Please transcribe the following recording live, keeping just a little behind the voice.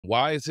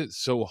Why is it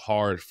so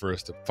hard for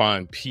us to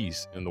find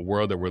peace in the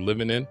world that we're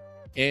living in?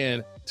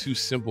 And two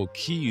simple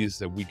keys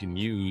that we can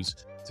use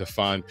to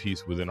find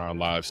peace within our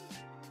lives.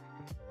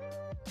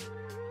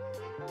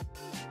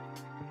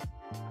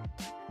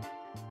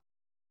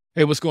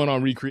 Hey, what's going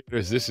on,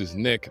 Recreators? This is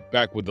Nick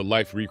back with the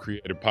Life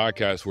Recreator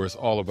podcast, where it's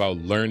all about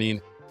learning,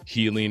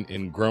 healing,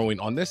 and growing.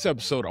 On this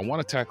episode, I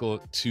want to tackle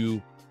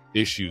two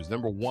issues.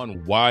 Number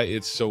one, why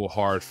it's so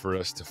hard for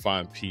us to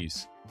find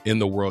peace in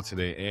the world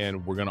today.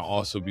 And we're going to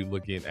also be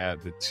looking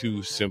at the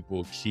two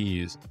simple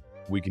keys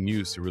we can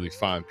use to really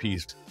find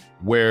peace,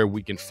 where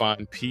we can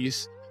find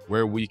peace,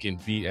 where we can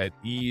be at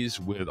ease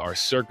with our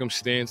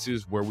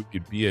circumstances, where we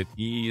could be at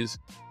ease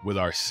with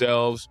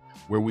ourselves,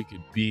 where we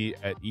could be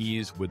at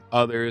ease with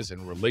others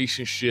and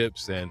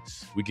relationships, and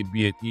we could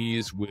be at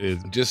ease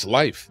with just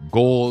life,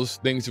 goals,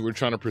 things that we're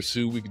trying to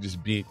pursue. We could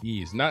just be at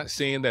ease. Not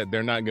saying that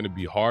they're not going to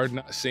be hard,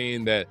 not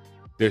saying that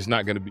there's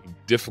not going to be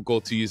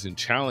difficulties and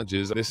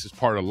challenges. This is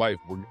part of life.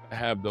 We're going to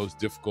have those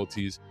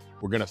difficulties.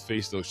 We're going to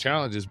face those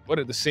challenges. But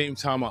at the same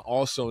time, I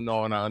also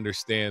know and I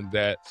understand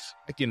that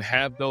I can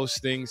have those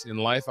things in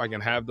life. I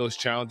can have those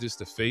challenges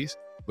to face,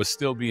 but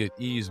still be at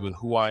ease with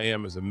who I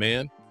am as a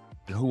man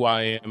and who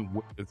I am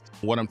with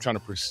what I'm trying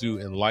to pursue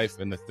in life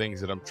and the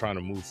things that I'm trying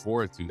to move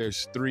forward to.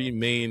 There's three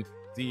main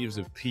thieves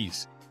of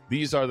peace.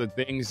 These are the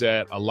things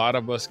that a lot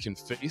of us can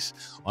face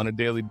on a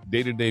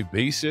day-to-day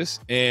basis.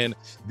 And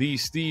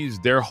these thieves,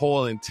 their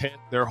whole intent,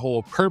 their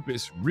whole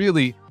purpose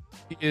really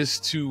is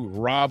to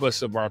rob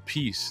us of our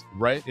peace,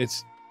 right?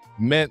 It's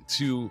meant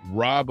to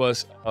rob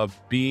us of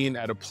being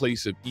at a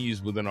place of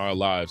ease within our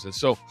lives. And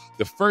so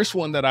the first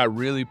one that I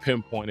really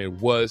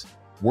pinpointed was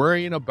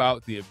worrying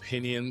about the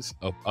opinions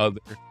of other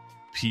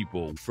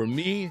people. For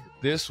me,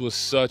 this was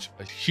such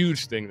a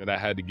huge thing that I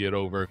had to get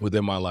over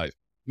within my life.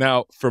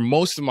 Now, for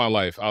most of my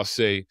life, I'll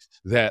say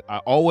that I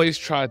always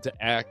tried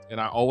to act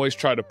and I always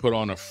tried to put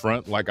on a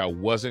front like I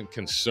wasn't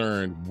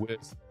concerned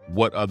with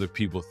what other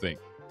people think.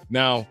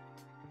 Now,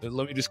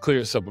 let me just clear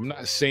this up. I'm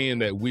not saying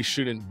that we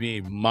shouldn't be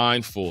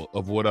mindful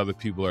of what other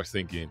people are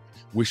thinking.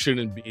 We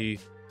shouldn't be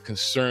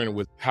concerned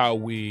with how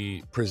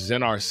we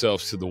present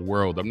ourselves to the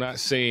world. I'm not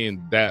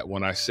saying that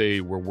when I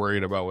say we're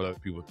worried about what other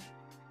people think.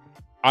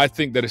 I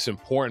think that it's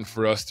important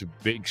for us to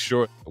make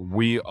sure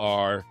we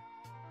are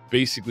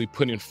basically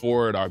putting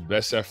forward our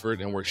best effort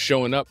and we're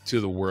showing up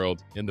to the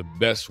world in the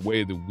best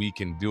way that we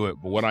can do it.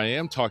 But what I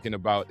am talking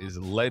about is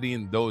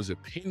letting those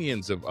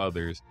opinions of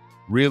others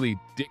really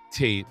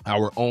dictate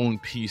our own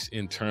peace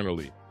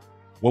internally.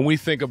 When we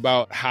think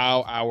about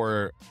how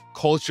our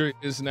culture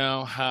is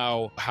now,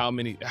 how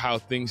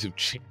things have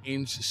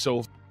changed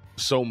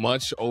so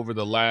much over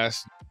the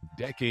last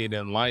decade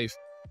in life,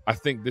 I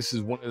think this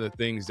is one of the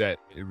things that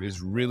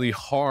is really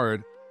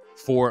hard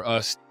for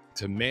us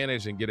to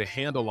manage and get a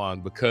handle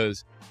on,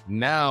 because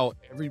now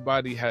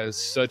everybody has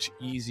such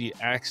easy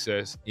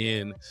access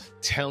in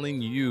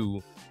telling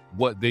you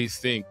what they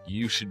think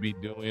you should be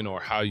doing or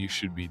how you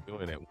should be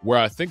doing it. Where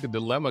I think the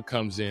dilemma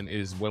comes in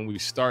is when we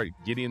start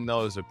getting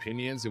those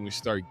opinions and we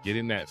start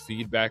getting that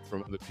feedback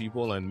from other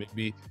people, and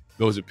maybe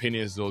those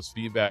opinions, those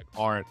feedback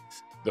aren't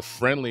the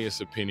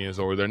friendliest opinions,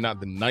 or they're not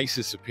the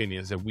nicest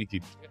opinions that we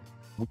could get.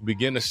 We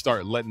begin to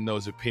start letting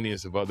those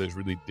opinions of others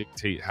really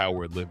dictate how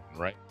we're living,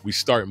 right? We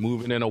start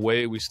moving in a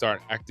way, we start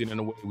acting in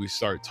a way, we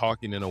start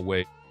talking in a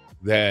way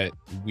that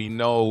we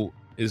know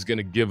is going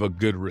to give a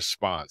good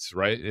response,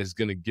 right? It's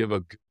going to give a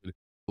good,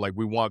 like,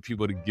 we want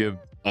people to give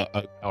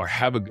or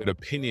have a good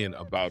opinion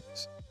about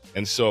us.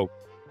 And so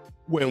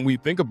when we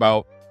think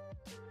about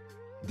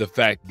the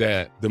fact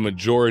that the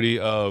majority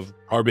of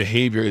our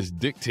behavior is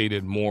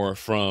dictated more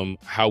from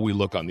how we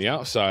look on the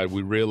outside,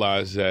 we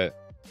realize that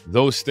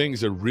those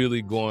things are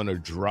really going to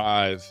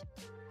drive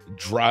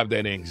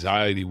that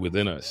anxiety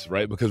within us,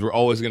 right? Because we're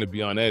always going to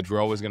be on edge.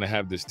 We're always going to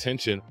have this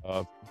tension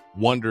of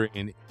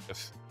wondering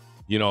if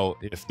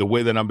the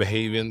way that I'm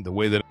behaving, the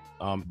way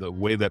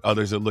that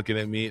others are looking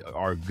at me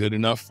are good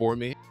enough for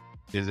me.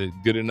 Is it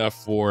good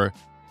enough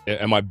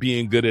am I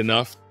being good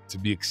enough to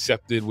be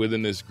accepted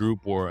within this group,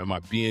 or am I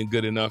being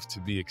good enough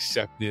to be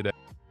accepted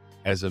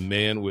as a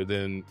man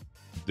within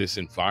this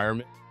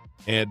environment?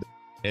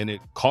 And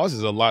it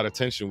causes a lot of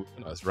tension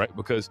within us, right?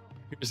 Because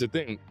here's the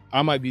thing,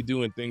 I might be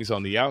doing things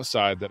on the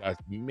outside that I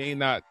may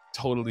not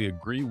totally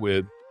agree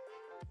with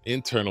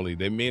internally.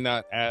 They may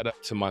not add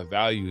up to my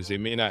values. They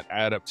may not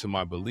add up to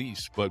my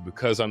beliefs, but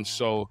because I'm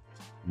so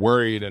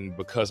worried and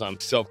because I'm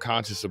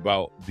self-conscious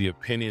about the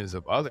opinions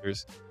of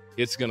others,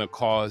 it's going to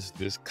cause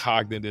this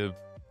cognitive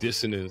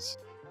dissonance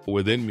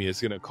within me.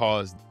 It's going to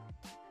cause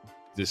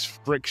this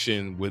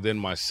friction within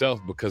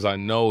myself, because I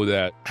know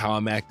that how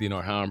I'm acting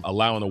or how I'm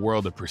allowing the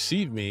world to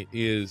perceive me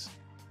is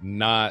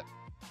not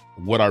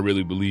what I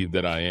really believe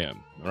that I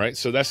am. All right.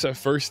 So that's that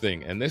first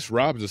thing. And this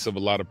robs us of a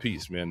lot of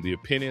peace, man. The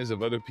opinions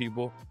of other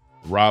people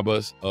rob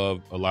us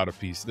of a lot of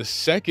peace. The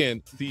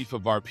second thief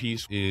of our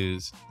peace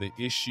is the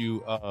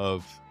issue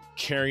of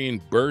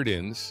carrying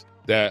burdens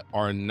that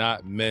are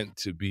not meant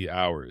to be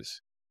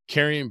ours.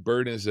 Carrying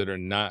burdens that are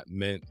not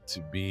meant to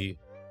be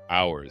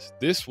ours.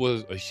 This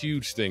was a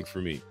huge thing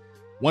for me.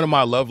 One of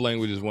my love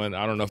languages, when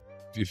I don't know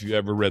if you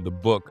ever read the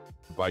book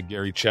by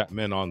Gary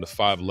Chapman on the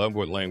 5 love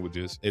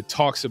languages, it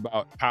talks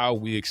about how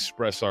we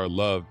express our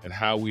love and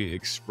how we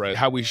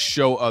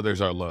show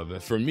others our love.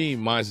 And for me,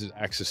 mine is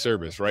acts of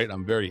service, right?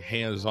 I'm very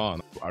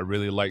hands-on. I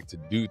really like to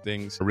do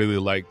things. I really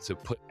like to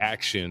put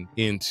action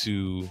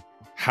into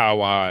how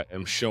I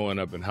am showing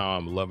up and how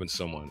I'm loving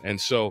someone. And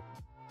so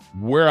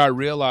where I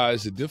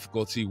realize the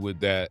difficulty with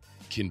that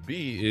can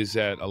be is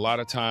that a lot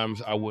of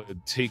times I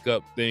would take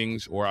up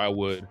things, or I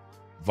would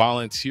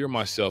volunteer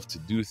myself to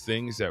do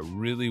things that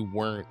really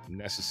weren't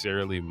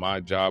necessarily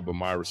my job or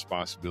my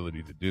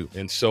responsibility to do.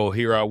 And so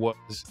here I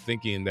was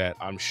thinking that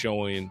I'm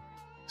showing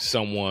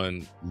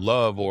someone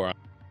love, or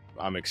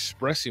I'm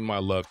expressing my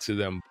love to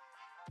them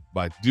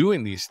by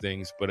doing these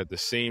things, but at the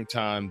same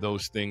time,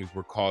 those things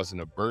were causing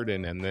a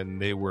burden, and then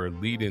they were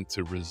leading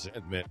to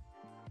resentment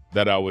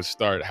that I would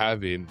start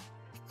having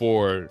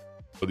for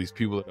these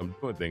people that I'm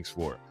doing things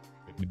for.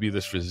 It'd be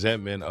this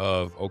resentment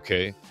of,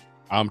 okay,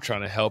 I'm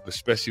trying to help,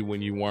 especially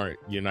when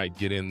you're not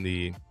getting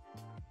the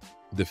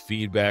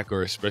feedback,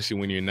 or especially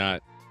when you're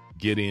not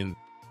getting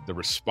the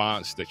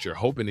response that you're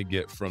hoping to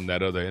get from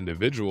that other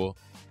individual.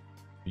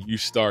 You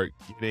start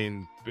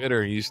getting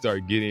bitter, and you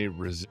start getting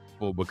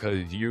resentful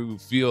because you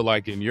feel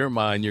like in your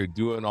mind you're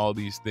doing all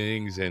these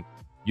things and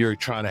you're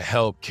trying to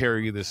help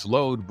carry this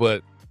load,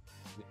 but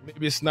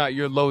maybe it's not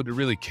your load to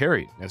really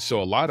carry. And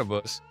so a lot of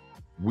us,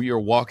 we are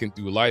walking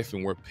through life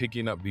and we're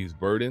picking up these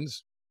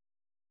burdens.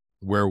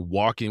 We're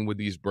walking with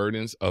these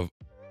burdens of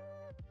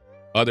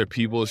other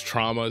people's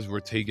traumas. We're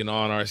taking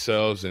on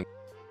ourselves, and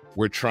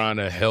we're trying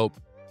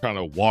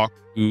to walk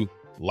through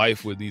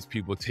life with these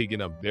people, taking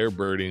up their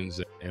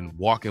burdens and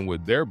walking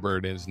with their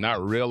burdens,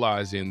 not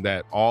realizing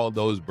that all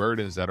those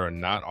burdens that are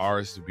not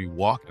ours to be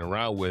walking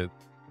around with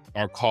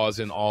are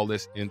causing all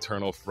this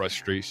internal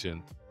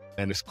frustration,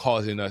 and it's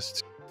causing us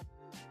to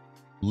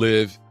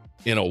live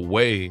in a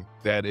way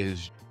that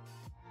is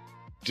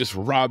just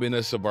robbing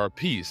us of our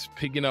peace.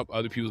 Picking up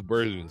other people's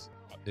burdens,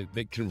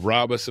 they can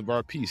rob us of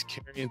our peace.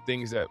 Carrying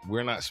things that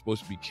we're not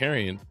supposed to be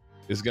carrying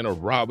is going to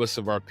rob us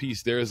of our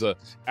peace. There's a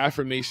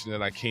affirmation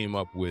that I came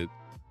up with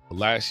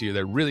last year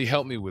that really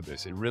helped me with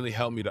this. It really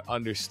helped me to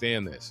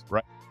understand this,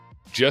 right?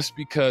 Just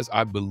because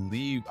I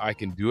believe I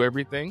can do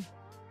everything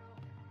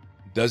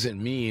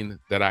doesn't mean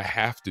that I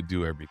have to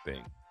do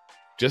everything.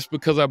 Just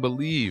because I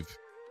believe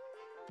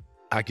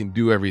I can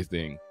do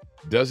everything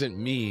doesn't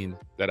mean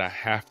that I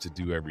have to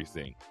do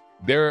everything.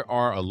 There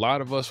are a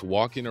lot of us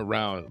walking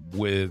around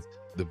with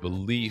the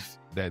belief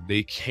that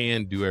they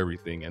can do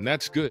everything, and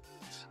that's good.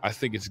 I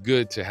think it's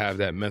good to have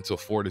that mental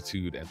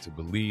fortitude and to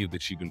believe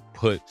that you can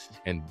put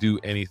and do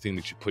anything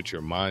that you put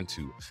your mind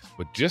to.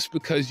 But just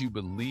because you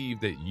believe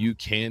that you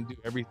can do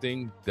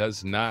everything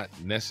does not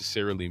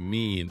necessarily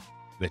mean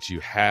that you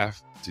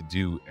have to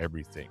do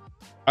everything.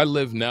 I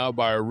live now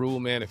by a rule,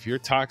 man. If you're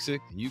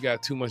toxic, you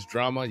got too much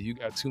drama, you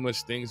got too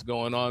much things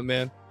going on,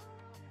 man,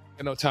 I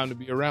got no time to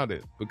be around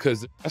it,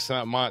 because that's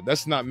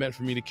not meant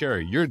for me to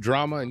carry. Your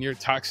drama and your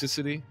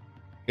toxicity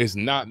is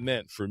not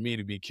meant for me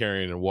to be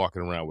carrying and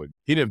walking around with.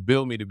 He didn't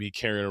build me to be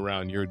carrying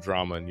around your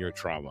drama and your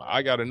trauma.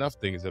 I got enough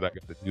things that I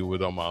got to deal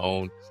with on my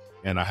own,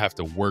 and I have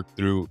to work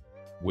through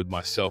with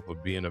myself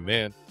of being a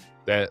man,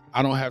 that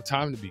I don't have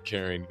time to be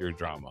carrying your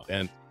drama.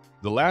 And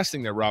the last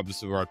thing that robs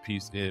us of our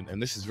peace,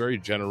 and this is very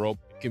general,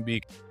 it can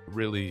be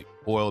really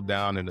boiled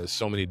down into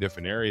so many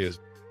different areas,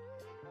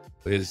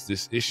 is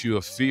this issue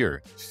of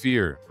fear,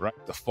 right?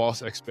 The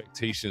false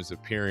expectations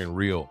appearing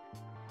real.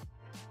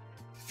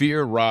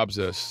 Fear robs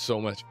us so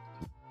much.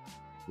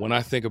 When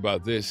I think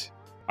about this,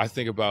 I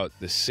think about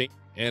the same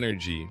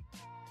energy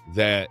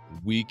that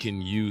we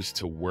can use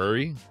to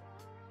worry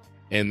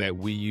and that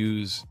we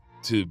use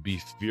to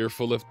be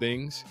fearful of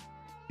things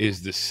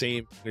is the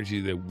same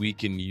energy that we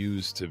can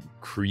use to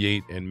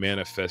create and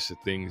manifest the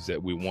things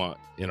that we want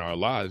in our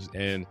lives.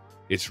 And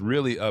it's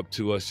really up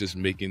to us just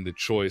making the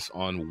choice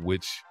on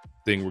which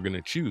thing we're going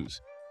to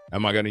choose.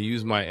 Am I going to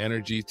use my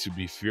energy to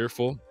be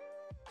fearful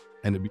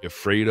and to be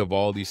afraid of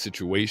all these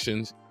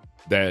situations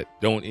that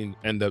don't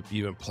end up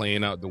even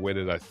playing out the way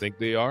that I think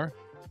they are?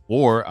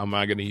 Or am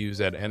I going to use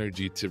that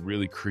energy to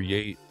really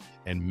create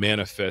and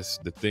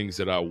manifest the things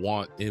that I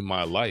want in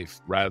my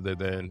life, rather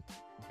than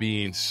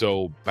being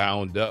so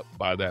bound up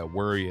by that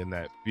worry and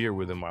that fear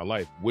within my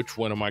life? Which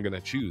one am I going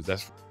to choose?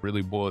 That's what it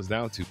really boils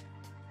down to.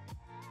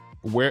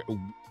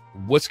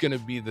 What's going to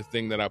be the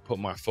thing that I put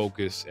my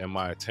focus and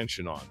my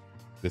attention on?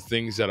 The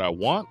things that I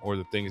want or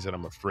the things that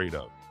I'm afraid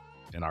of?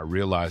 And I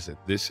realized that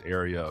this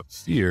area of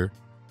fear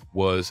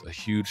was a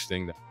huge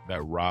thing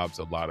that robs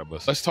a lot of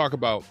us. Let's talk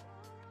about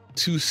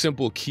 2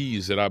 simple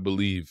keys that I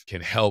believe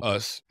can help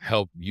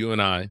you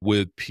and I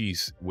with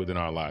peace within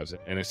our lives.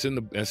 And it's in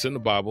the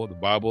Bible. The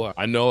Bible,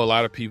 I know a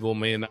lot of people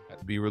may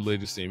not be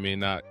religious, they may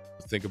not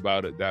think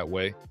about it that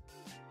way.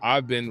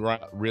 I've been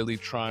really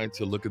trying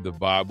to look at the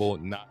Bible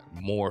not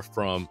more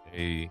from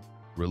a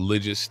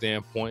religious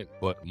standpoint,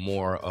 but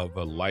more of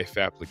a life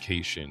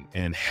application,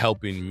 and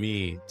helping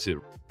me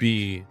to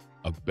be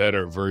a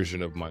better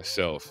version of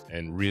myself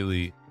and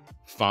really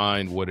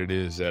find what it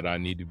is that I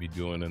need to be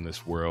doing in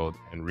this world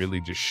and really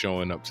just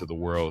showing up to the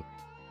world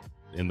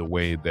in the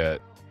way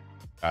that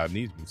God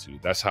needs me to.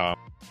 That's how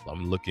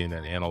I'm looking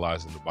and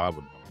analyzing the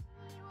Bible now.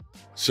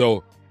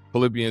 So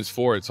Philippians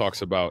 4, it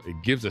talks about, it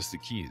gives us the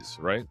keys,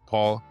 right?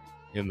 Paul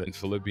in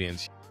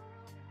Philippians,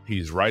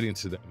 he's writing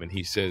to them and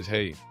he says,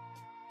 hey,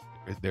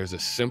 there's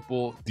these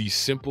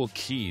simple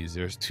keys.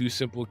 There's 2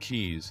 simple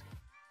keys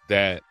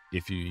that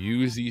if you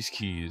use these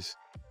keys,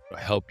 will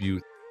help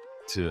you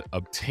to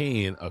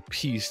obtain a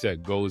peace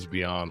that goes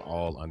beyond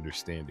all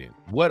understanding.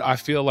 What I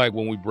feel like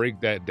when we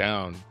break that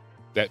down,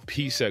 that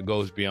peace that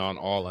goes beyond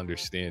all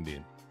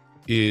understanding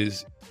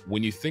is,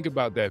 when you think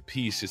about that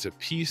peace, it's a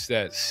peace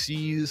that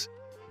sees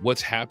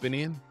what's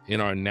happening in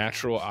our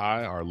natural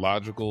eye, our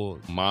logical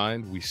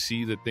mind. We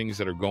see the things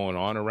that are going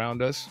on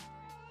around us.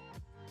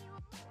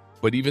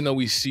 But even though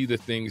we see the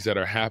things that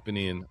are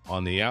happening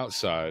on the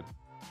outside,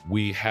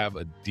 we have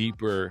a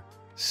deeper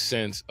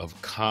sense of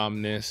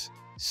calmness,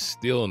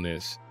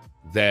 stillness,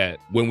 that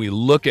when we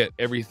look at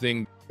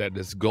everything that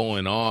is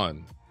going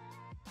on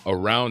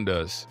around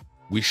us,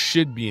 we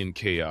should be in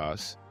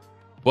chaos.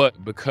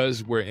 But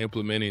because we're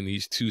implementing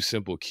these 2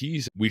 simple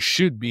keys, we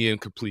should be in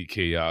complete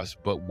chaos,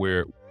 but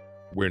we're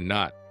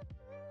not,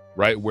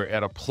 right? We're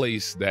at a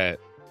place that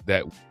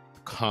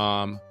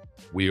calm,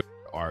 we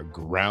are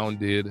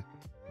grounded,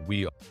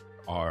 we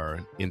are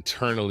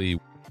internally,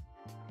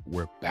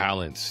 we're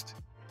balanced.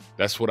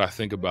 That's what I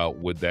think about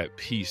with that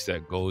peace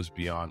that goes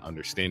beyond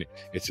understanding.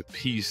 It's a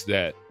peace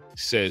that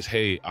says,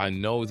 hey, I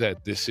know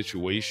that this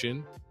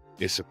situation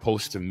is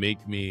supposed to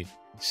make me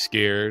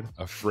scared,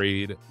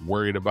 afraid,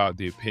 worried about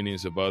the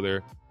opinions of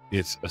others.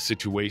 It's a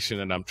situation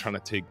that I'm trying to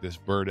take this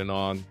burden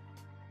on,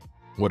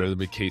 whatever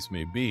the case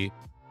may be.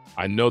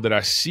 I know that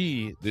I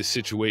see this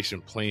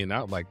situation playing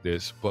out like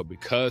this, but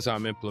because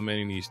I'm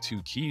implementing these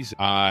 2 keys,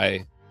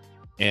 I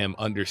am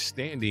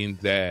understanding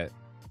that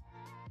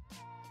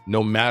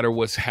no matter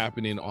what's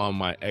happening on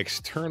my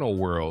external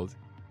world,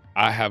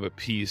 I have a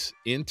peace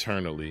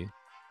internally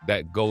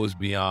that goes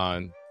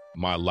beyond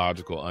my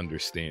logical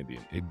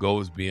understanding. It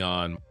goes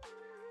beyond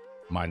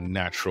my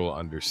natural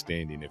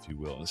understanding, if you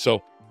will. And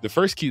so the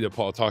first key that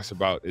Paul talks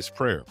about is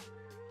prayer.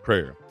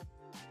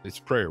 It's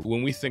prayer.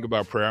 When we think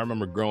about prayer, I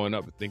remember growing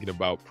up thinking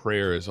about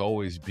prayer as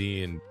always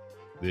being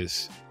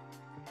this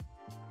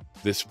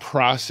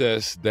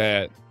process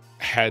that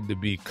had to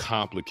be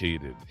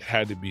complicated. It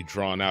had to be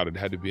drawn out. It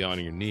had to be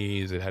on your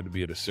knees. It had to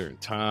be at a certain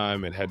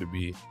time.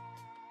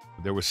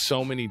 There were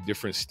so many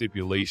different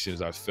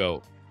stipulations I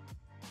felt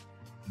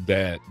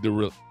that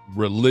the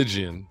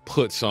religion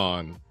puts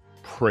on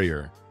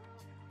prayer.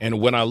 And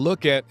when I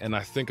look at and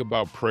I think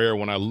about prayer,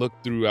 when I look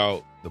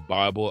throughout the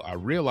Bible, I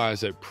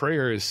realize that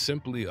prayer is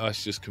simply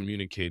us just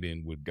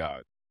communicating with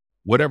God,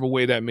 whatever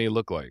way that may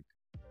look like,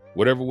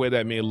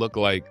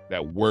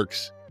 that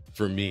works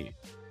for me.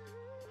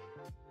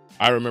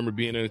 I remember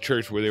being in a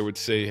church where they would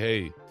say,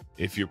 hey,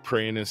 if you're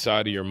praying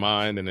inside of your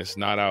mind and it's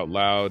not out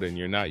loud and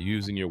you're not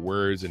using your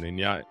words and you're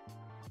not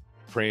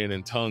praying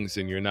in tongues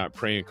and you're not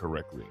praying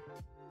correctly,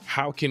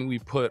 how can we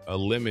put a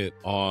limit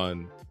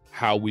on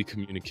how we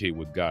communicate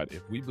with God?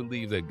 If we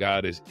believe that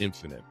God is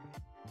infinite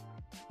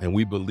and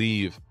we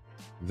believe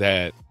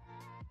that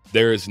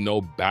there is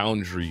no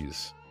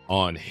boundaries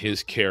on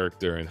his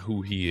character and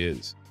who he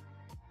is,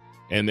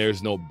 and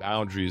there's no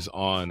boundaries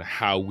on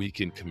how we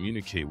can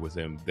communicate with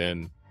him,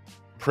 then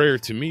prayer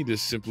to me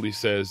just simply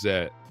says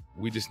that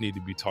we just need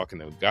to be talking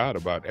to God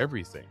about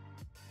everything.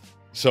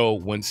 So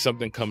when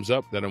something comes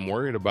up that I'm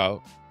worried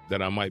about,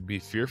 that I might be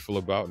fearful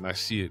about, and I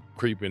see it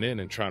creeping in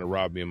and trying to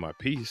rob me of my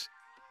peace,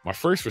 my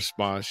first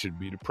response should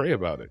be to pray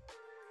about it.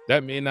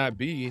 That may not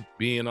be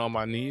being on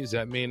my knees.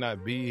 That may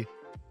not be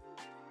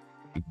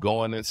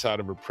going inside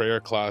of a prayer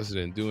closet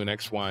and doing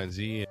X, Y, and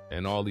Z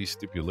and all these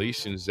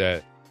stipulations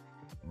that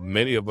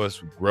many of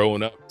us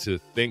growing up to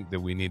think that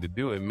we need to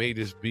do. It may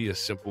just be a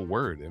simple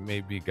word. It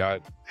may be,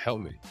 God,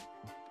 help me.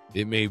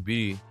 It may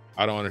be,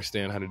 I don't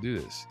understand how to do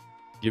this.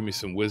 Give me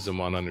some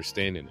wisdom on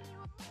understanding it.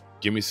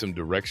 Give me some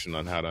direction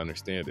on how to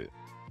understand it.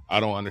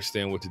 I don't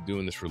understand what to do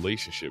in this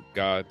relationship.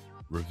 God,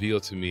 reveal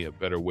to me a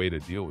better way to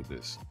deal with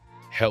this.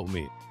 Help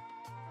me.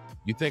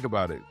 You think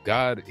about it.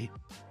 God,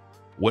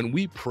 when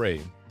we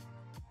pray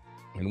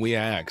and we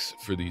ask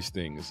for these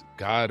things,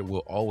 God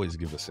will always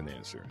give us an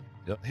answer.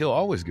 He'll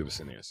always give us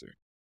an answer.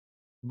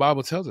 The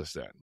Bible tells us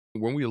that.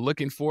 When we're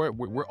looking for it,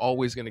 we're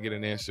always going to get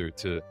an answer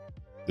to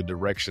the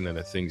direction and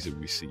the things that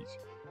we seek.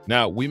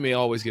 Now, we may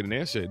always get an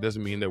answer. It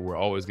doesn't mean that we're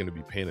always going to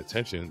be paying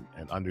attention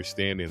and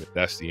understanding that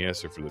that's the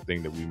answer for the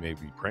thing that we may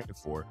be praying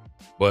for.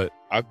 But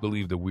I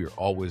believe that we are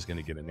always going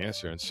to get an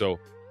answer. And so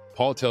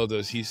Paul tells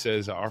us, he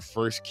says, our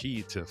first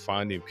key to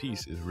finding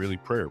peace is really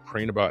prayer,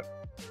 praying about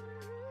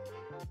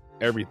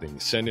everything,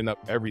 sending up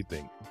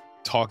everything,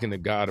 talking to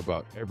God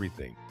about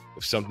everything.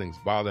 If something's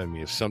bothering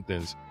me, if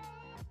something's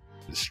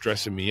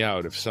stressing me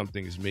out, if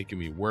something is making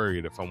me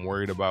worried, if I'm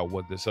worried about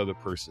what this other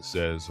person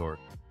says, or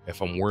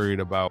if I'm worried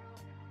about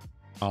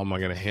how am I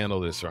going to handle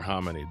this or how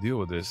am I going to deal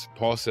with this,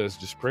 Paul says,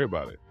 just pray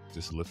about it.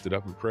 Just lift it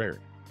up in prayer.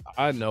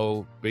 I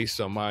know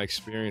based on my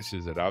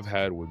experiences that I've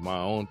had with my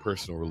own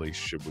personal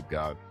relationship with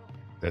God,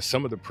 that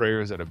some of the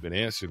prayers that have been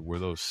answered were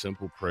those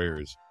simple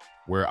prayers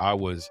where I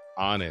was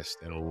honest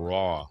and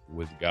raw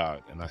with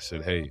God. And I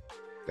said, hey,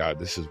 God,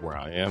 this is where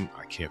I am.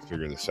 I can't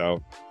figure this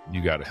out.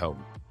 You got to help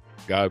me.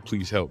 God,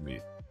 please help me.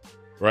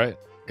 Right?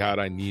 God,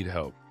 I need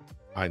help.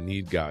 I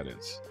need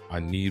guidance. I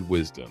need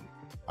wisdom.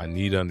 I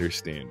need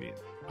understanding.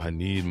 I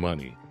need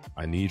money.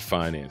 I need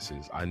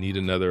finances. I need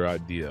another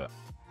idea.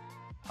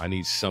 I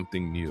need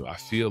something new. I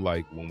feel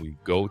like when we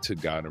go to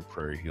God in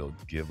prayer, he'll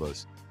give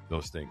us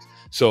those things.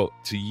 So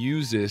to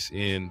use this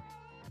in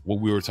what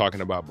we were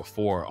talking about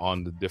before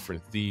on the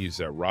different thieves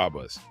that rob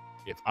us,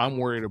 if I'm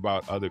worried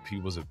about other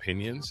people's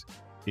opinions,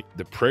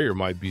 the prayer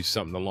might be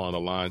something along the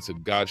lines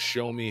of, God,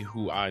 show me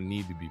who I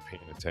need to be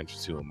paying attention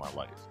to in my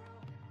life.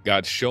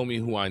 God, show me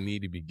who I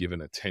need to be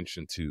giving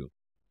attention to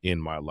in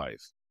my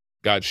life.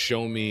 God,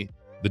 show me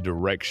the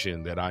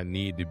direction that I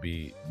need to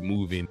be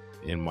moving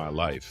in my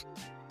life.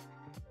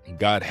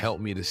 God,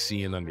 help me to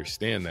see and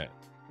understand that.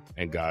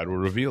 And God will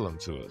reveal them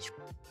to us.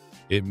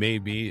 It may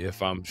be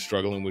if I'm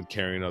struggling with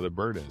carrying other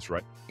burdens,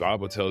 right? The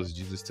Bible tells us,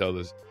 Jesus tells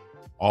us,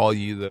 all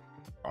ye that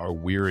are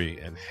weary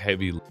and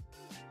heavy,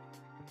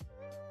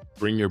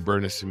 bring your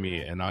burdens to me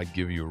and I'll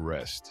give you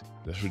rest.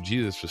 That's what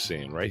Jesus was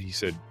saying, right? He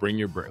said,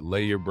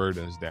 lay your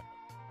burdens down.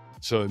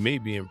 So it may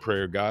be in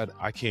prayer, God,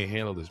 I can't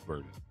handle this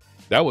burden.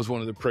 That was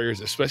one of the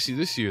prayers, especially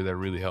this year, that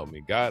really helped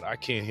me. God, I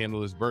can't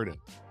handle this burden.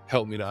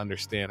 Help me to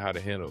understand how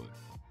to handle it.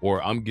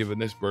 Or I'm giving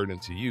this burden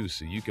to you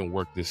so you can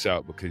work this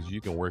out, because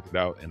you can work it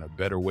out in a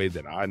better way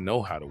that I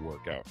know how to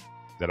work out,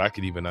 that I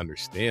could even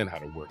understand how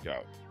to work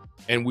out.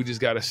 And we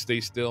just got to stay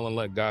still and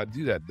let God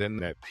do that. Then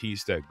that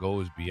peace that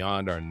goes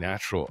beyond our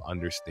natural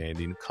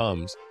understanding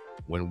comes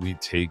when we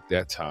take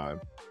that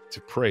time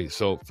to pray.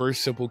 So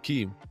first simple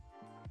key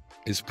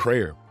is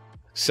prayer.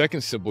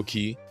 Second simple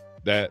key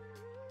that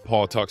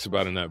Paul talks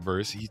about in that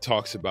verse, he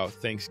talks about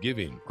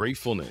thanksgiving,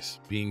 gratefulness,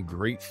 being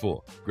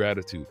grateful,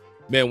 gratitude.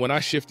 Man, when I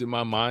shifted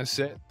my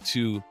mindset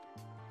to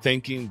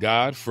thanking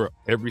God for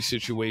every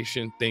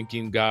situation,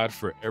 thanking God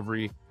for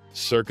every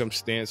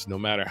circumstance, no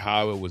matter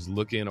how it was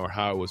looking or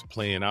how it was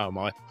playing out in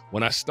my life,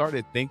 when I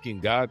started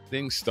thanking God,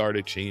 things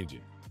started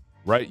changing,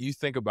 right? You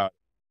think about,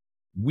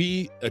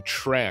 we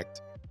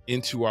attract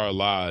into our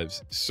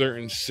lives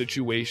certain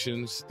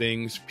situations,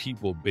 things,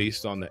 people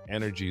based on the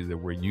energy that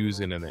we're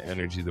using and the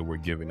energy that we're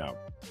giving out.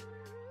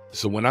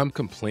 So when I'm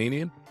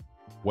complaining,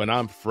 when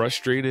I'm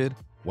frustrated,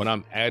 when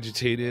I'm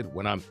agitated,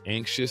 when I'm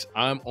anxious,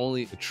 I'm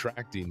only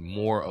attracting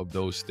more of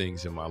those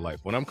things in my life.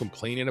 When I'm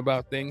complaining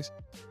about things,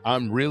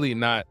 I'm really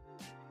not,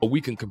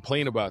 we can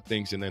complain about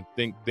things and then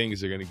think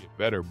things are going to get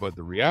better. But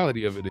the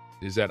reality of it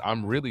is that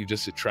I'm really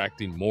just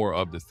attracting more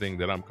of the thing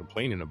that I'm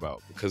complaining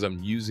about, because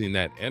I'm using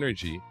that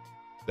energy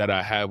that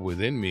I have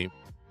within me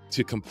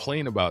to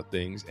complain about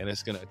things, and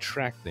it's going to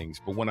attract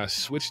things. But when I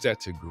switch that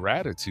to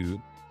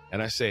gratitude,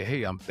 and I say,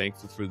 hey, I'm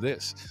thankful for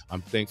this.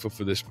 I'm thankful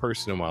for this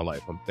person in my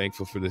life. I'm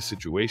thankful for this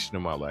situation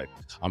in my life.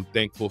 I'm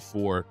thankful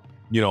for,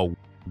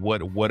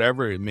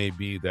 whatever it may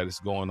be that is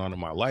going on in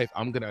my life.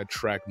 I'm going to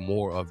attract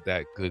more of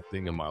that good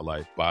thing in my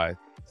life by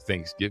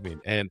Thanksgiving.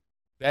 And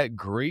that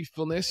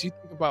gratefulness,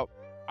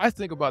 I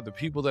think about the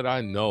people that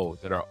I know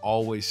that are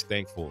always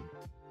thankful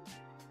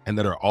and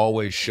that are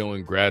always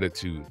showing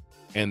gratitude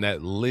and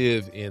that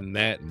live in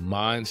that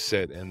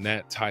mindset and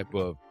that type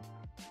of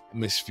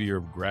atmosphere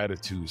of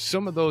gratitude.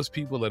 Some of those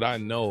people that I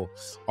know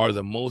are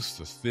the most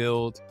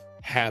fulfilled,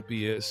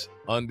 happiest,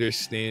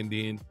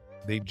 understanding.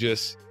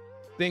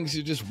 Things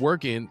are just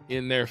working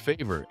in their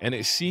favor. And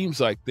it seems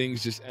like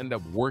things just end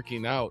up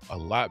working out a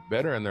lot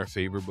better in their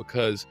favor,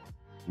 because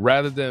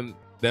rather than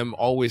them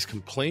always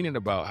complaining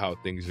about how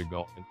things are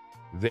going,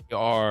 they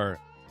are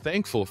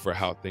thankful for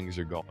how things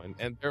are going.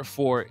 And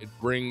therefore it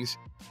brings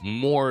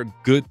more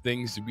good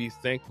things to be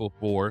thankful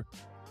for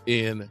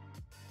in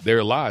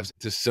their lives.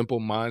 It's a simple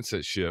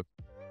mindset shift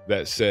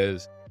that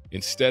says,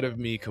 instead of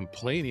me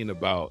complaining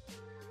about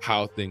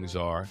how things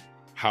are,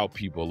 how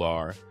people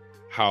are,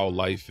 how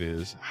life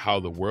is, how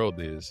the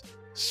world is,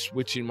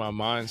 switching my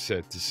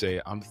mindset to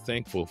say, I'm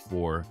thankful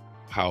for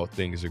how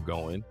things are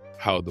going,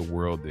 how the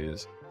world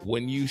is.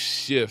 When you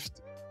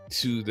shift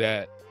to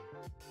that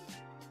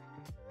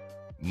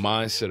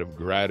mindset of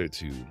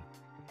gratitude,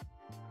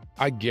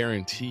 I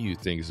guarantee you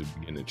things will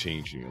begin to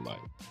change in your life.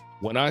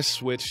 When I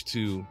switched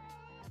to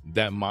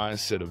that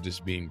mindset of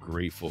just being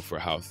grateful for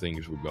how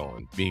things were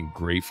going, being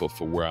grateful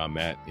for where I'm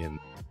at in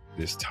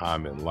this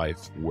time in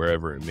life,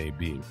 wherever it may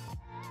be,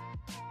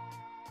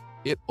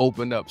 it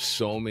opened up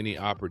so many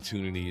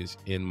opportunities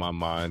in my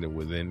mind and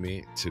within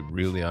me to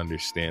really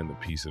understand the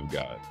peace of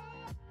God.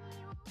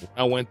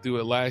 I went through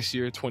it last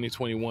year,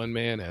 2021,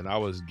 man, and I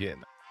was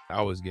getting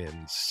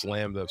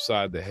slammed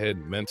upside the head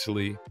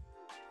mentally,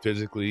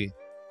 physically,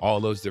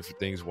 all those different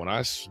things. When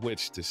I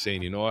switched to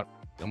saying, you know what,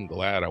 I'm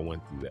glad I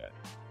went through that.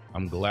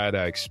 I'm glad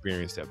I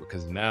experienced that,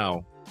 because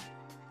now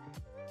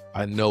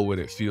I know what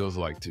it feels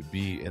like to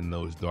be in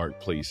those dark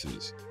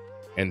places.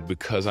 And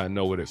because I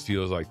know what it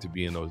feels like to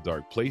be in those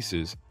dark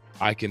places,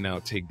 I can now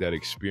take that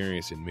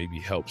experience and maybe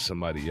help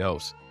somebody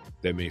else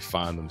that may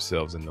find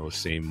themselves in those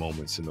same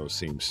moments, in those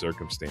same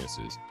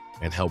circumstances,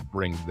 and help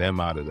bring them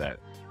out of that,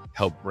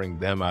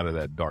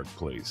 dark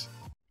place.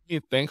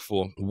 Being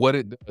thankful, what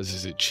it does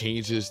is it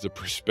changes the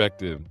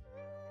perspective.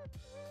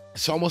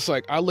 It's almost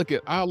like I look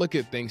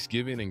at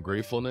Thanksgiving and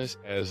gratefulness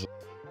as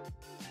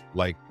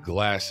like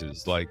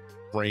glasses, like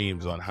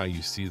frames on how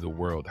you see the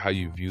world, how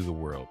you view the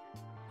world.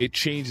 It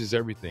changes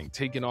everything.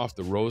 Taking off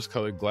the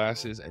rose-colored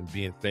glasses and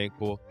being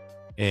thankful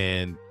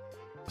and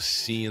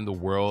seeing the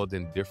world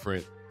in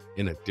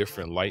a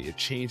different light, it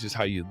changes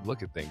how you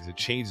look at things. It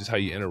changes how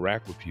you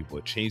interact with people.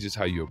 It changes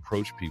how you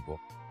approach people.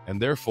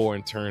 And therefore,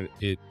 in turn,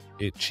 it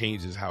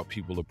changes how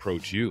people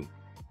approach you.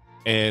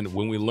 And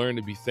when we learn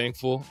to be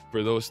thankful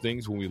for those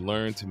things, when we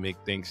learn to make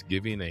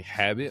Thanksgiving a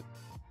habit,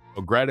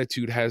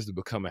 gratitude has to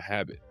become a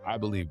habit. I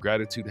believe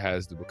gratitude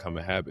has to become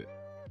a habit.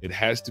 It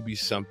has to be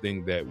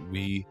something that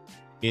we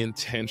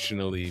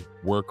intentionally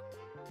work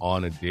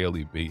on a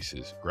daily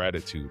basis.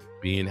 Gratitude,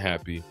 being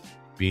happy,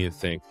 being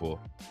thankful,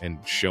 and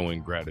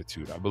showing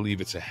gratitude. I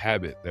believe it's a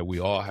habit that we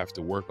all have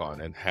to work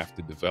on and have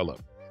to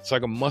develop. It's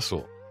like a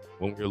muscle.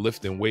 When we're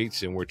lifting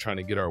weights and we're trying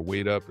to get our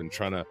weight up and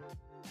trying to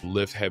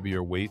lift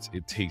heavier weights,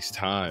 it takes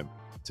time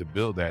to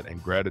build that.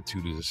 And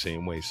gratitude is the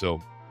same way.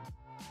 So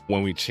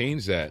when we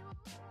change that,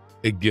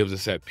 it gives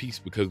us that peace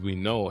because we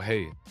know,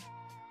 hey,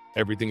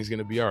 everything's going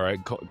to be all right.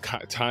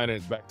 Tying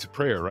it back to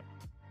prayer, right?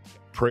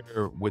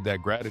 Prayer with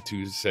that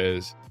gratitude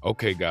says,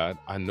 okay, God,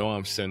 I know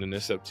I'm sending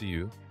this up to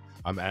you.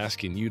 I'm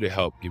asking you to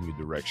help give me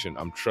direction.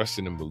 I'm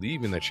trusting and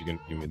believing that you're going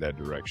to give me that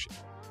direction.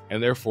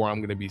 And therefore, I'm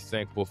going to be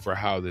thankful for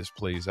how this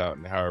plays out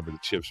and however the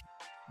chips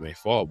may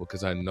fall,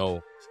 because I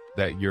know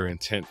that your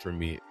intent for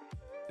me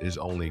is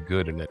only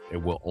good and that it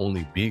will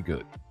only be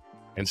good.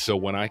 And so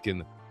when I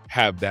can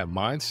have that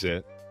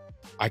mindset,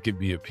 I can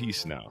be at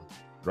peace now,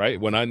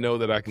 right? When I know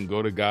that I can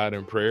go to God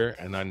in prayer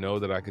and I know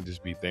that I can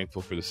just be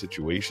thankful for the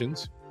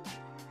situations,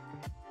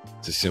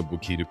 it's a simple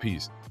key to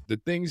peace. The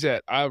things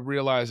that I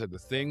realize that the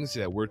things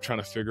that we're trying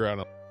to figure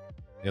out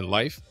in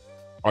life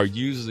are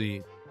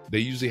usually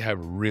have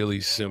really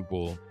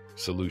simple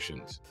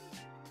solutions.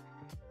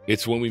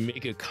 It's when we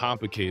make it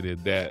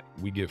complicated that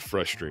we get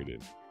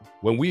frustrated.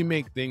 When we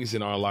make things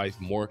in our life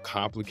more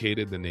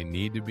complicated than they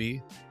need to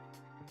be,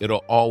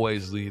 it'll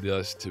always lead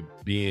us to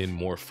being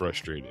more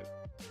frustrated.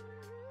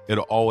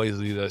 It'll always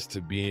lead us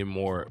to being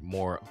more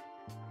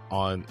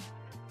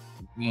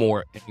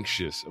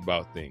anxious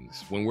about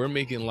things. When we're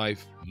making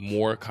life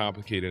more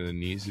complicated than it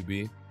needs to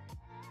be,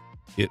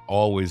 it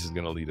always is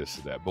going to lead us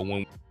to that. But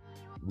when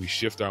we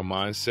shift our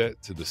mindset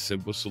to the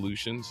simple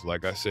solutions,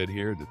 like I said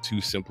here, the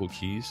two simple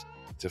keys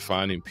to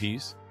finding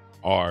peace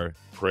are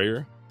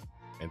prayer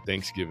and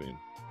thanksgiving,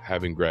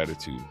 having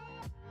gratitude,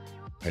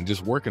 and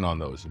just working on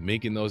those,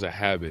 making those a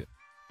habit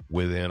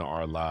within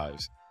our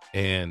lives.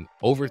 And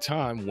over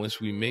time, once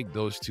we make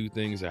those two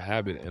things a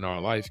habit in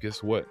our life,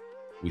 guess what?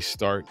 We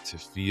start to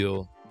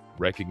feel,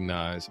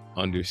 recognize,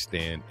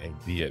 understand, and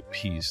be at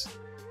peace,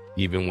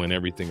 even when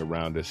everything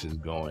around us is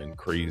going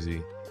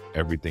crazy.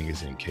 Everything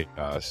is in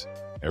chaos.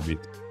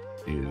 Everything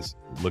is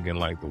looking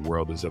like the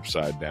world is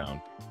upside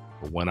down.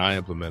 But when I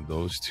implement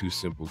those two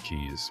simple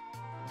keys,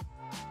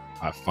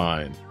 I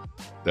find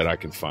that I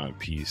can find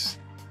peace.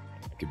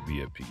 I can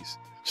be at peace.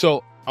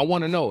 So I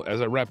want to know,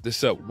 as I wrap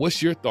this up,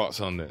 what's your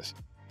thoughts on this?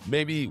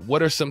 Maybe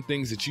what are some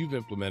things that you've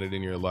implemented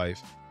in your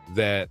life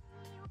that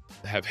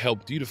have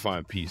helped you to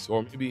find peace?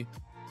 Or maybe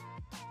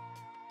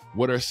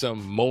what are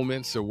some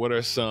moments or what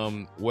are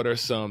some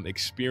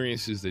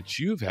experiences that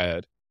you've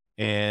had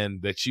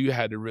and that you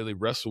had to really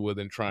wrestle with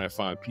and try and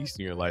find peace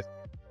in your life?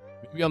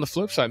 Maybe on the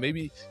flip side,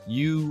 maybe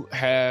you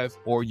have,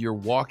 or you're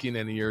walking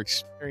and you're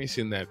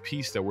experiencing that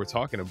peace that we're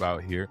talking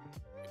about here.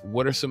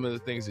 What are some of the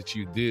things that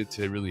you did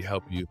to really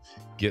help you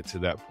get to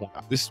that point?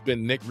 This has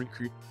been Nick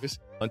Recreators.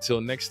 Until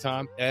next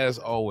time, as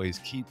always,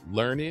 keep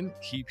learning,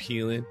 keep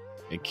healing,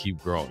 and keep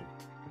growing.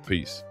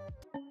 Peace.